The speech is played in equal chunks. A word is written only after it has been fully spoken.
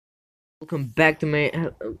Welcome back to my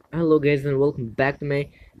hello guys, and welcome back to my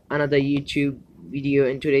another YouTube video.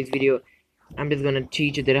 In today's video I'm just gonna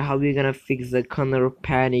teach you that how we're gonna fix the kernel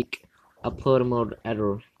panic upload mode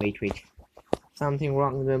error. Wait, something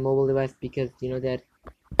wrong with my mobile device, because you know that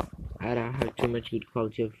I don't have too much good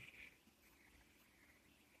quality of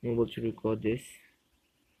mobile to record this.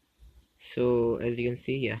 So as you can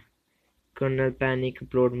see, yeah, kernel panic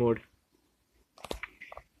upload mode.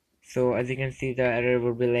 So as you can see, the error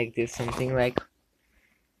would be like this, something like,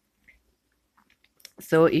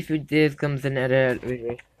 so if there comes an error,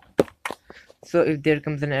 wait. So if there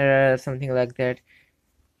comes an error, something like that,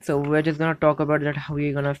 so we're just gonna talk about that, how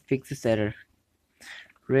you're gonna fix this error.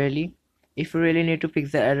 Really, if you really need to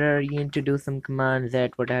fix the error, you need to do some commands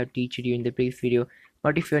that what I have teach you in the previous video.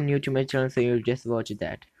 But if you're new to my channel, so you'll just watch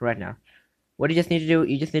that right now. What you just need to do,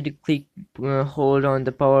 you just need to click hold on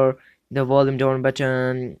the volume down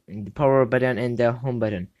button, the power button, and the home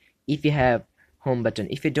button if you have home button.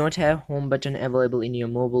 If you don't have home button available in your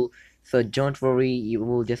mobile, so don't worry, you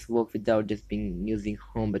will just work without just being using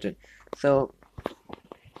home button. So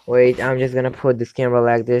wait, I'm just gonna put this camera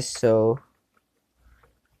like this, so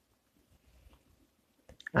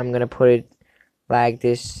I'm gonna put it like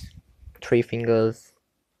this, three fingers,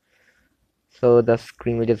 so the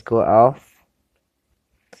screen will just go off,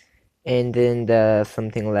 and then the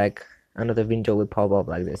something like another window will pop up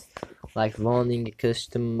like this, like warning: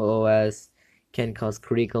 custom OS can cause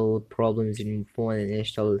critical problems in phone and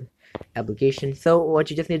installed application. So what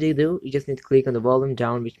you just need to do, you just need to click on the volume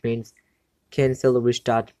down, which means cancel or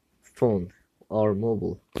restart phone or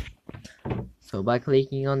mobile. So by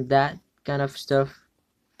clicking on that kind of stuff,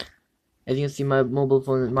 as you can see, my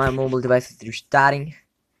mobile device is restarting,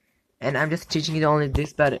 and I'm just teaching you only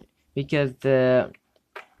this, but because the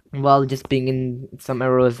while just being in some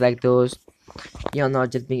errors like those, you're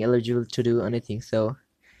not just being eligible to do anything. So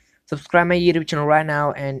subscribe my YouTube channel right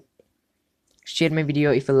now and share my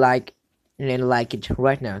video if you like, and like it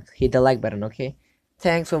right now. Hit the like button, okay?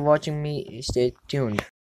 Thanks for watching me. Stay tuned.